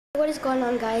What is going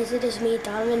on, guys? It is me,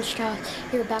 Donovan Strauss,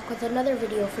 here back with another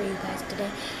video for you guys today.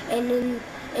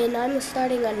 And I'm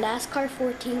starting a NASCAR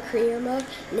 14 career mode.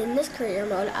 And in this career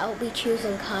mode, I'll be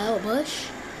choosing Kyle Busch.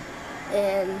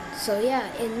 And so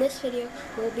yeah, in this video,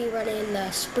 we'll be running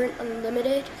the Sprint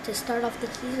Unlimited to start off the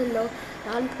season, no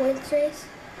non-points race.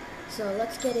 So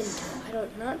let's get into it. I do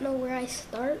not know where I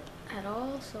start at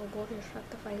all, so we'll just have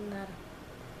to find that out.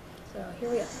 So here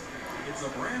we go. It's a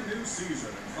brand new season,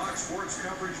 and Fox Sports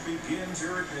coverage begins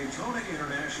here at Daytona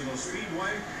International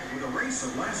Speedway with a race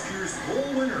of last year's bull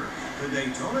winner, the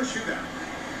Daytona Shootout.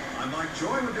 I'm Mike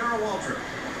Joy with Darrell Waltrip.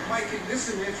 Mike, this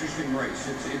is an interesting race.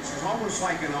 It's almost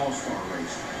like an all-star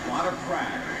race. A lot of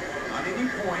pride. Not any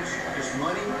points, just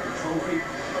money, a trophy,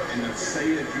 and to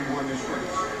say that you won this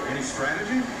race. Any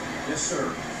strategy? Yes,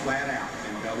 sir. Flat out.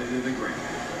 And belly to the ground.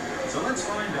 So let's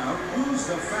find out who's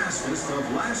the fastest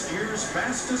of last year's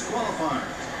fastest qualifiers.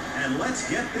 And let's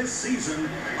get this season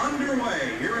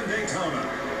underway here in Daytona.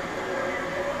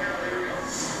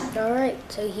 Alright,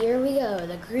 so here we go.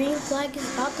 The green flag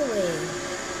is about to wave.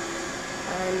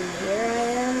 And here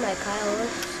I am, my Kyle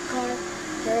Busch car.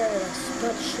 Here in a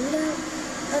Sprint Shootout.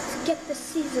 Let's get the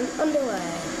season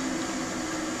underway.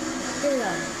 Here we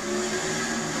go.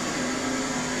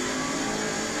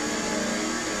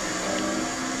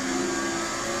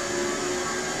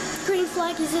 Green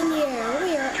flag is in the air.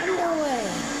 We are underway.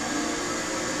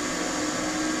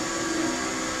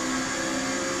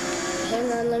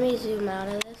 Hang on, let me zoom out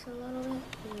of this a little bit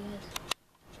so you guys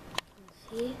can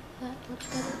see that much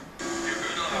better.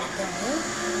 Okay.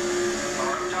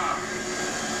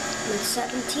 It's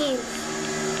 17th.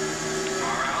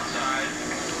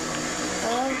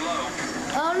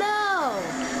 Oh no!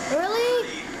 Really?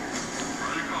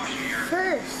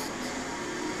 First.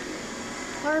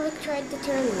 Harvick tried to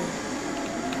turn me.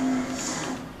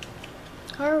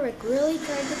 Harvick really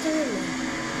tried to turn me.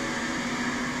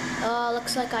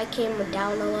 Looks like I came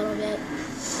down a little bit,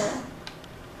 but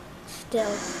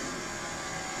still.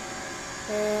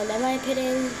 And am I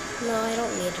pitting? No, I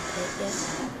don't need to pit yet.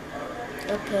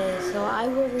 Okay, so I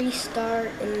will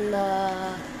restart in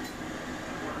the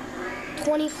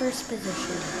 21st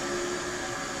position.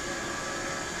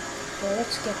 So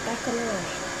let's get back on the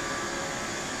race.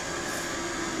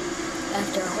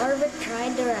 After Harvick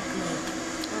tried to wreck me.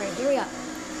 Alright, here we go.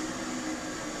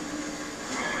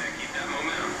 Come on, man. Keep that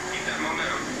momentum. Keep that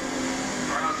momentum.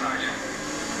 Right outside you.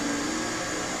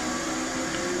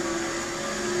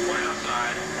 Right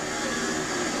outside.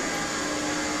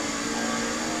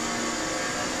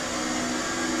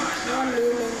 One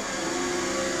Newman.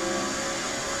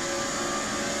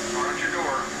 Hard at your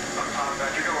door. Up top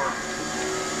at your door.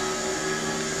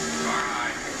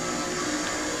 Alright.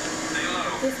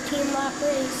 15 lap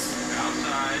race.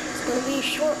 Outside. It's going to be a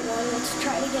short one. Let's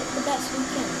try to get the best we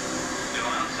can. Still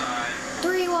outside.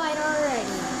 3 wide already.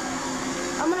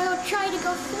 I'm going to go try to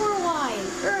go 4 wide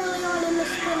early on in the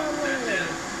sprint unlimited. 4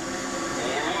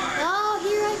 wide. Oh,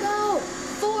 here I go.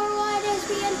 4 wide as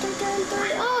we enter turn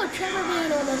 3. Oh, Trevor Bean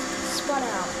almost spun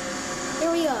out. Here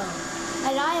we go.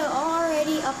 And I am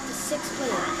already up to 6th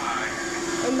place.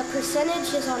 And the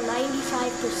percentage is on 95%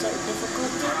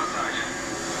 difficulty.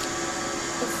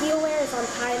 The fuel wear is on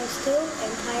 ×2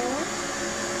 and tire wear.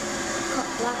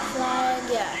 Black flag,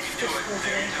 yeah, it's just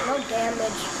visible. No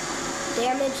damage.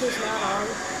 Damage is not on.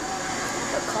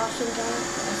 The caution's on.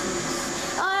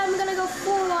 I'm gonna go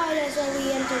 4 wide as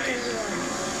we enter turn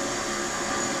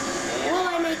 1. Will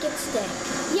I make it stick?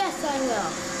 Yes, I will.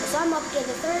 As I'm up to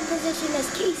the 3rd position as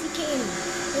Casey King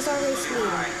is our race leader.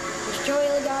 There's Joey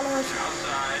Logano.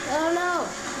 Oh no!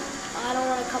 I don't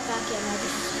want to cut back in.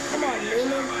 Come on,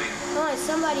 Newman. Come on,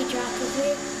 somebody draft with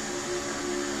me.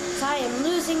 So I am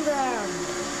losing ground.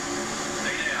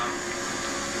 Stay down.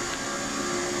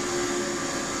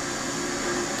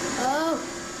 Oh.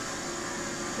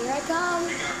 Here I come.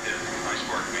 You got this. Nice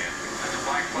work, man. That's a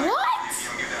black flag. What? If you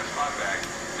don't get that spot back,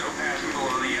 no passing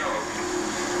below the yellow.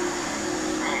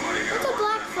 Come on, buddy. What's a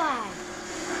black flag?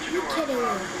 You're kidding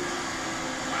me.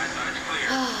 Last side's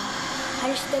clear. I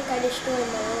just think I destroyed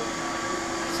my own.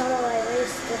 Some of my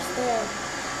race just there.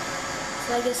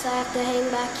 So I guess I have to hang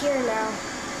back here now.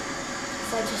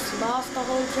 So I just lost the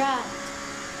whole draft.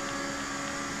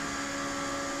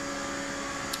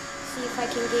 See if I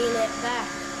can gain it back.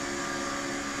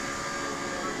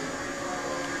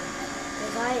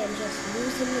 Because I am just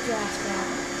losing the draft now.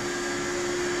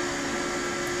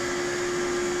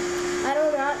 I do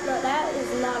not know, that is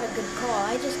not a good call.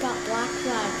 I just got black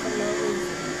flag for no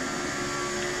reason.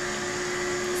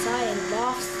 So I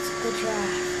lost the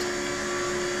draft.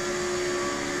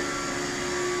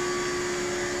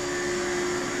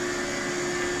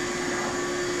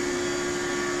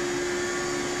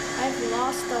 I've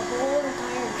lost the whole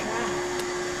entire track.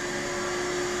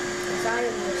 Because I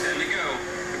am just... Let me go.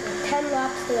 10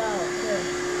 laps to go. Good.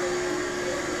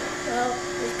 Well,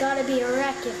 there's got to be a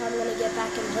wreck if I'm going to get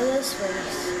back into this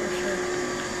race, for sure.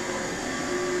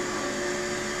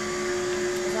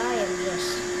 Because I am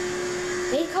just...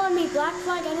 They called me black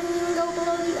flag, I didn't even go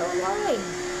below the yellow line.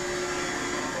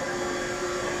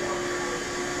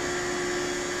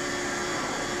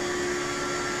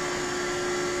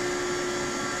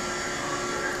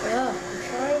 Oh, I'm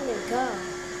trying to go.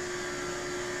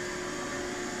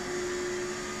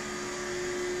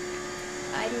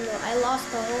 I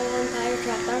lost the whole entire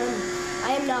track.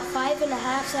 I am now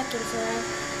 5.5 seconds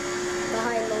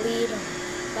behind the lead,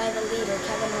 by the leader,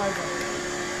 Kevin Harvick.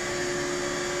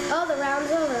 Oh, the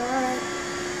round's over, alright.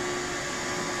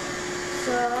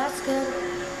 So that's good.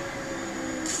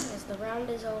 Yes, the round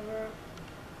is over.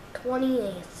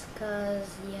 28th, because,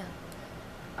 yeah,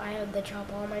 I had to drop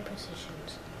all my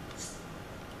positions.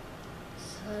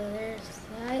 So there's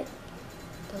that.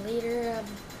 The leader of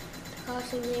the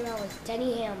caution came out was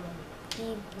Denny Hamlin.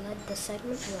 He led the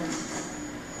segment one.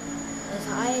 As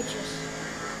I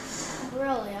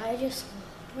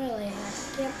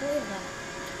can't believe that.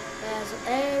 As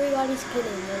everybody's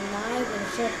kidding, and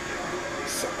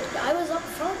I was up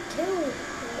front too.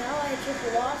 And now I just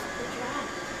lost the track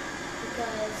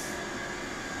because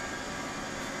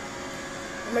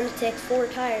I'm gonna take 4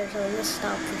 tires on this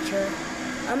stop for sure.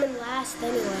 I'm in last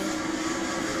anyway.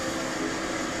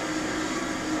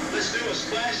 Let's do a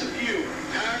splash of fuel.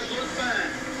 Tires look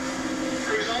fine.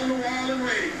 Crew's on the wall and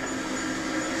ready.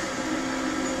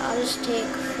 I'll just take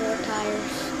 4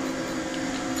 tires.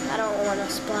 I don't want to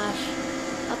splash.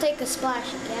 I'll take a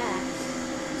splash of gas.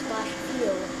 Splash of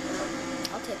fuel.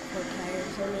 I'll take 4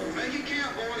 tires. I mean, Make it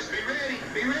count, boys. Be ready.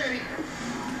 Be ready.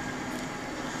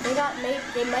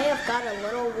 they may have got a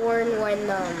little warned when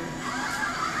I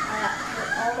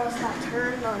almost got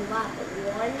turned on lap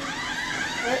 1.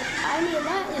 But I mean,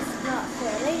 that is not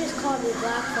fair. They just called me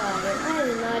black flag, and I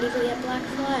did not even get black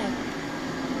flag.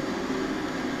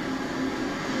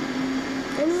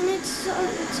 I mean, it's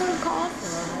uncalled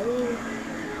for. I mean,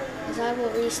 as I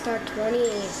will restart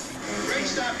 28th. Great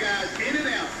stop, guys. In and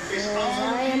out. It's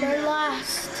all I am in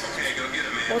last. Okay, go get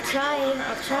him, man.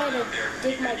 I'll try to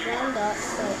dig my ground up,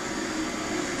 but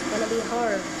it's gonna be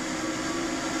hard.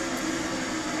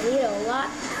 I need a lot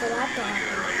for that to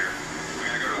happen. Right here. We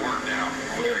gotta go to work now.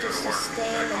 I need just to stay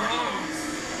in the gas.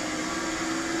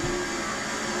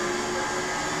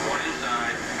 One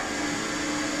inside.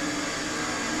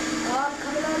 Oh, I'm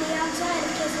coming on the outside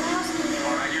of Keselowski here.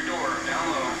 All right, your door. Down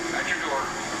low. At your door.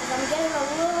 I'm getting a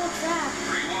little trapped.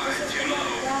 3 wide. This is Too the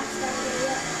low. gas starting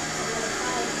up.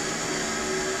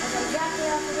 As I'm jacking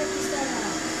off of Ricky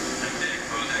Stenhouse. That's it.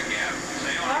 Close that gap.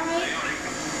 Stay on All it. right. Stay on it.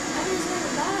 That isn't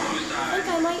bad. I think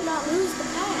I might not lose the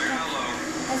pack. Clear down low.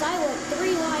 As I went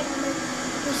 3 wide on the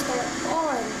restart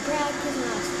on Brad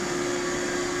Keselowski.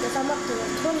 Because I'm up to the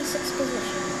 26th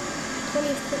position.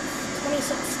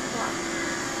 26th spot.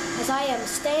 As I am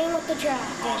staying with the track.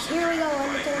 As here we go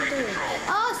on the turn 3.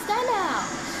 Oh,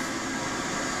 Stenhouse!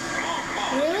 Come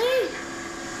on. Really?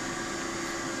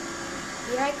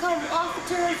 Here I come off the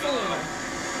turn 4.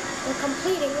 We're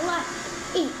completing lap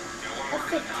 8 of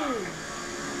 15.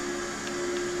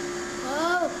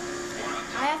 Oh,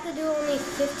 I have to do only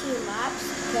 15 laps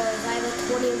because I have a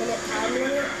 20-minute time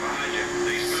limit.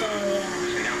 So yeah,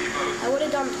 I would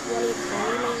have done 23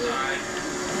 maybe,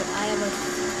 but I have a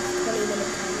 20-minute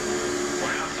time limit.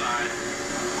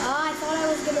 Oh, I thought I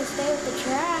was gonna stay with the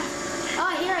track.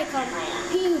 Oh, here I come.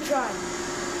 Huge run.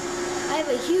 I have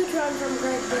a huge run from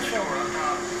Greg Biffle.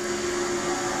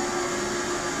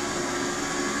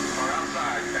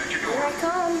 Here I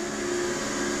come.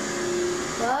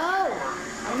 Whoa!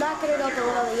 I'm not gonna go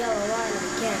below the yellow line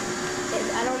again.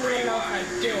 I don't even know if I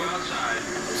did. I'm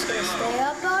just gonna stay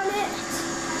up on it.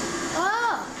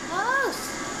 Oh!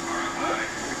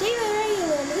 David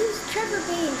Rayland, who's Trevor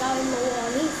Bean got in the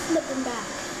wall. He's slipping back.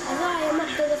 As I am up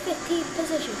to the 15th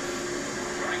position.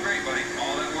 Running great, buddy.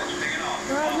 All that work's paying off.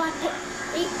 We're on lap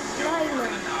 8, 9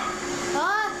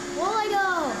 now. Will I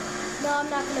go? No, I'm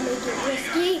not gonna make it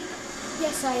risky.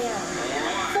 Yes, I am.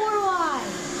 4 wide.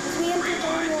 As we enter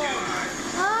turn 1.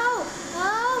 Oh!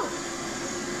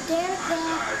 Danica.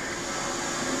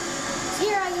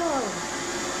 Here I go.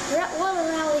 We're at 1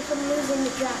 rally from losing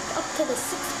the track, up to the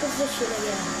 6th position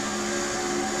again.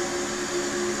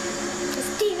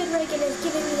 Steven Reagan is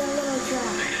giving me a little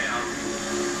drop.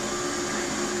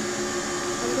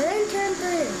 And we're in turn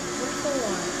 3, with 4.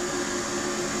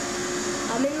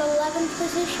 I'm in the 11th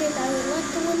position. I would like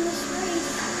to win this race.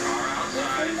 We'll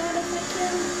find out if I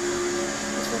can.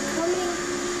 As we're coming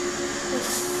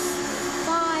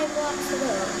laps to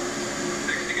go.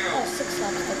 6 to go. Oh, 6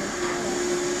 laps to go.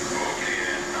 Okay,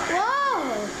 then.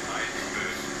 Whoa! Nice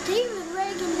boost. David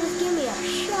Reagan just gave me a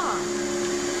shot.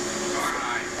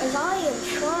 Alright. As I am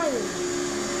trying.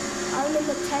 I'm in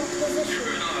the 10th position.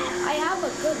 Good low. I have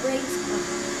a good race car.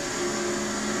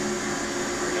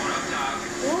 1 up top.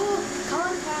 Ooh,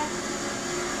 contact.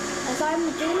 As I'm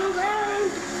gaining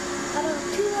ground at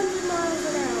 200 miles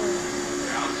an hour.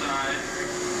 Outside.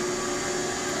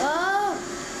 Oh!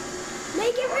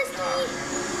 Make it risky!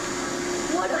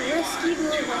 What a risky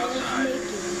move I was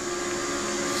making.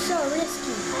 So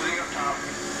risky. Loading up top.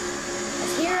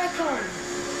 As here I come.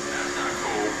 That's not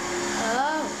cool.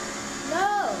 Oh!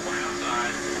 No! 1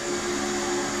 outside.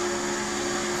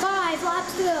 5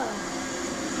 laps to go.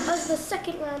 As the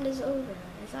second round is over.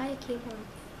 As I came home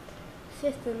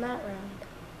 5th in that round.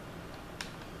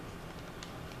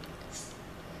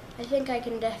 I think I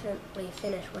can definitely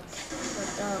finish with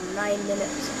 9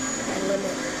 minutes my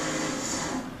limit.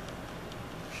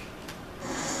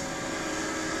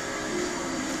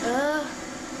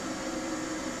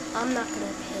 I'm not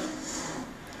gonna pit.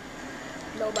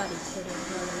 Nobody's pitting,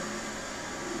 really.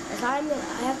 As I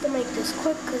have to make this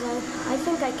quick because I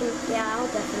think I can. Yeah, I'll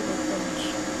definitely finish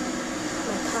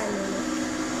my time limit.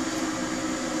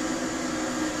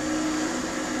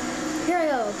 Here I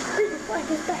go. Green flag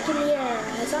is back in the air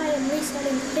as I am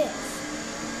restarting 5th.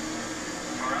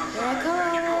 Here I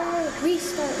come.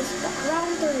 Restart is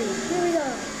round 3. Here we go.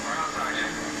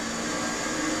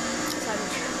 So I'm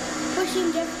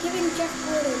pushing giving Jeff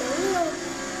Gordon a little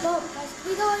bump as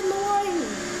we go in the line.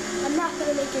 I'm not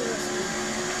gonna make it risky.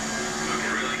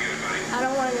 Looking really good, buddy. I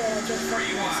don't want to just fuck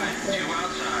 3 myself wide, there. 2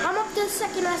 outside. I'm up to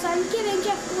second as I'm giving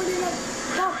Jeff Gordon a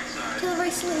bump to the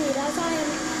race lead as I am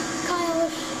Kyle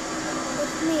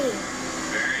with me.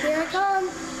 Here I come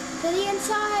to the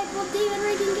inside. Will David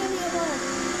Reagan give me a bump?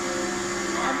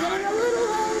 I'm getting a little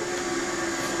help.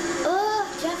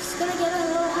 Jeff's gonna get a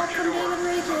little help from David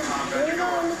Reagan. Here we go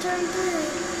into turn 3.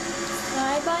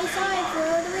 Side by side for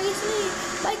the race lead.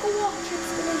 Michael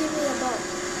Waltrip's gonna give me a bump.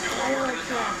 I like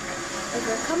that. As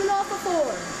we're coming off a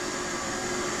 4.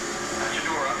 That's your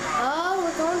door up top. Oh,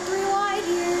 we're going 3 wide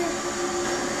here.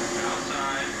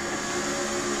 Outside.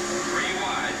 3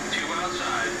 wide, 2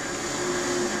 outside.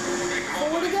 Okay, come on,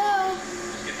 4 to buddy. go.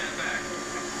 Let's get that back.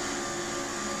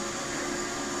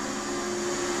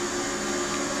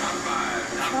 Top 5.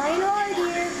 Top Trying 5. hard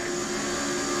here.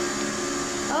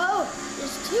 Oh,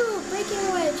 there's 2 breaking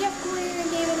away. Jeff Gordon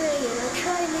and David Reagan are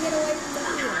trying to get away from the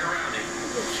Working field. right around it.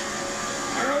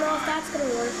 I don't know if that's going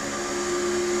to work.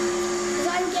 Because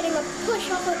I'm getting a push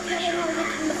off of Kevin Harvick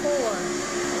from the 4.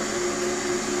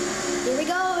 Here we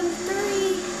go in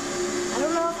 3. I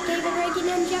don't know if David Reagan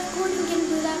and Jeff Gordon can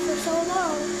do that for so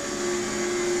long.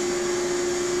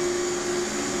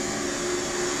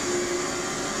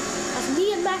 That's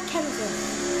me and Matt Kenseth.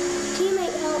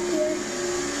 Teammate help here.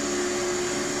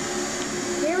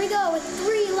 Here we go with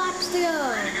 3 laps to go.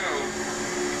 Ready to go.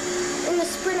 In the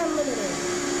Sprint Unlimited.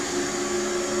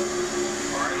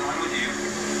 All right, in line with you.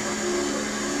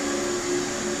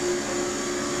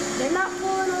 They're not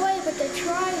pulling away, but they're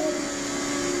trying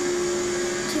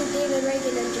to David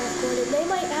Reagan and Jeff Gordon. They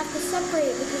might have to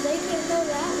separate because they can't go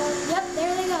that long. Yep,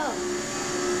 there they go.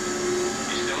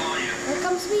 He's still on you. Here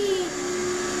comes me.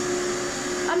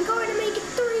 I'm going to make it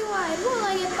 3 wide. Will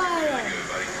I get by Really them? good,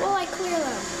 buddy. Will I clear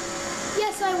them?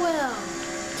 Yes, I will.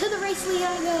 To the race lead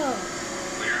I go.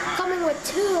 Clear high. Coming with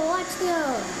 2 laps to go.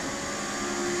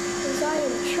 As I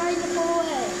am trying to pull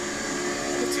away.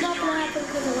 It's not going to happen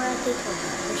because we're at Daytona.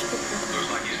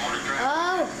 Looks like he's wanting to drive.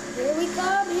 Oh, here we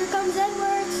come. Here comes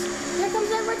Edwards. Here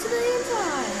comes Edwards to the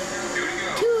inside. Here we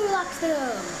go. 2 laps to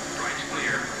go. Right's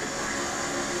clear.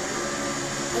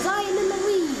 As I am in the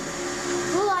lead.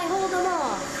 Will I hold them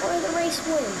off or the race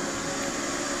win?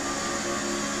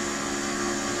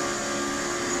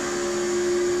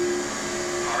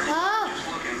 Oh, Just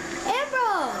looking.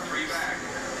 Ambrose 3 back.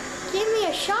 gave me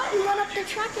a shot and went up the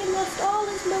track and lost all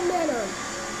his momentum.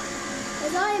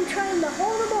 As I am trying to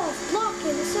hold him off,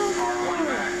 blocking so R1 good.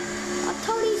 back.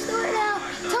 Tony's doing it now.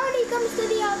 Tony comes to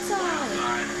the outside.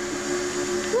 Outside.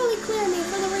 Will he clear me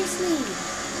for the race lead?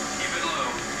 Keep it low.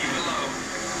 Keep it low.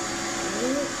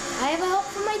 I have help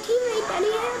from my teammate,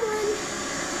 Benny Hamlin.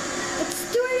 But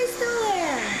Stewart is still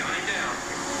there. Okay, line down.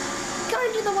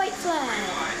 Going to the white flag.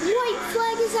 White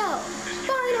flag is out.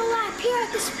 Final lap here at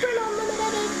the Sprint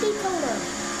Unlimited at Daytona.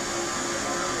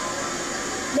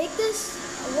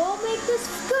 We'll make this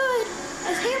good.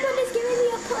 As Hamlin is giving me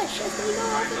a push as they go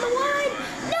off in the line.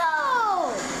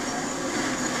 No!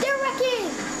 They're wrecking.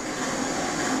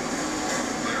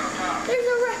 Clear up top. There's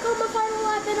a wreck on the final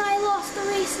lap and I lost the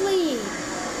race lead.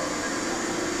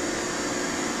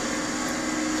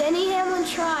 Denny Hamlin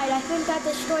tried. I think that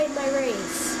destroyed my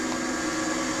race.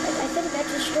 I think that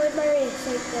destroyed my race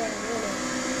right there. Really.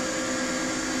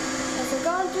 As we're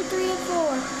going through 3 and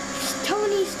 4,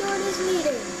 Tony Stewart is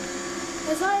leading.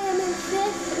 As I am in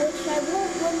 5th, which I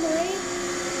won't win the race,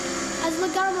 as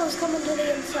Logano's coming to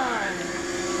the inside.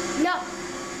 No.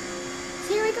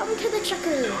 So here we come to the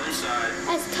checkers.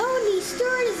 As Tony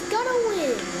Stewart is gonna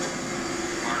win.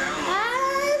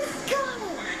 And got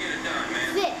it.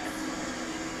 5th.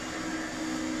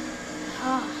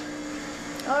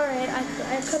 Alright,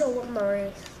 I could have won my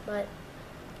race, but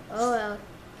oh well.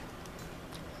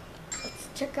 Let's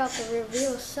check out the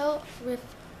review. So, with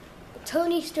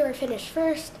Tony Stewart finished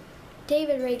 1st,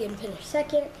 David Reagan finished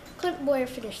 2nd, Clint Boyer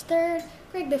finished 3rd,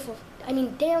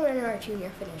 Dale Earnhardt Jr.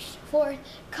 finished 4th,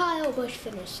 Kyle Busch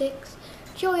finished 6th,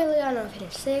 Joey Logano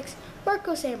finished 6th,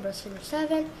 Marcos Ambrose finished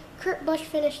 7th, Kurt Busch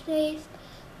finished 8th,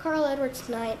 Carl Edwards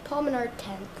 9th, Paul Menard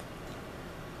 10th,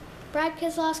 Brad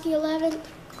Keselowski 11th,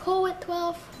 Cole Witt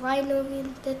 12th, Ryan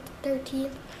Newman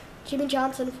 13th, Jimmy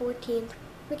Johnson 14th,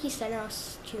 Ricky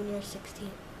Stenhouse Jr.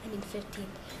 15th,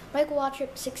 Michael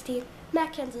Waltrip 16th,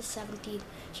 Matt Kenseth 17th,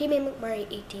 Jamie McMurray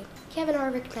 18th, Kevin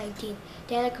Harvick 19th,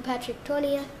 Danica Patrick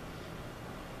 20th,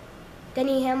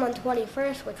 Denny Hamlin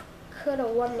 21st, which could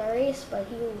have won the race, but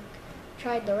he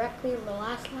tried directly in the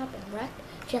last lap and wrecked.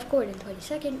 Jeff Gordon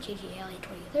 22nd, J.J. Haley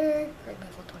 23rd, Greg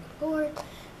Biffle 24th,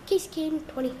 Casey Kane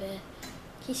 25th,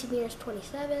 Casey Mears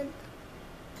 27th,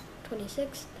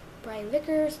 26th, Brian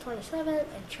Vickers 27th,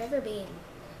 and Trevor Bayne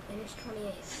finished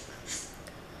 28th.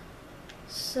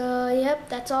 So, yep,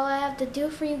 that's all I have to do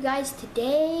for you guys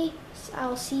today.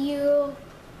 I'll see you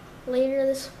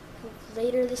later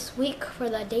this week for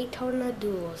the Daytona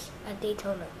duels at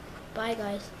Daytona. Bye,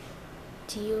 guys.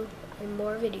 See you in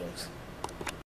more videos.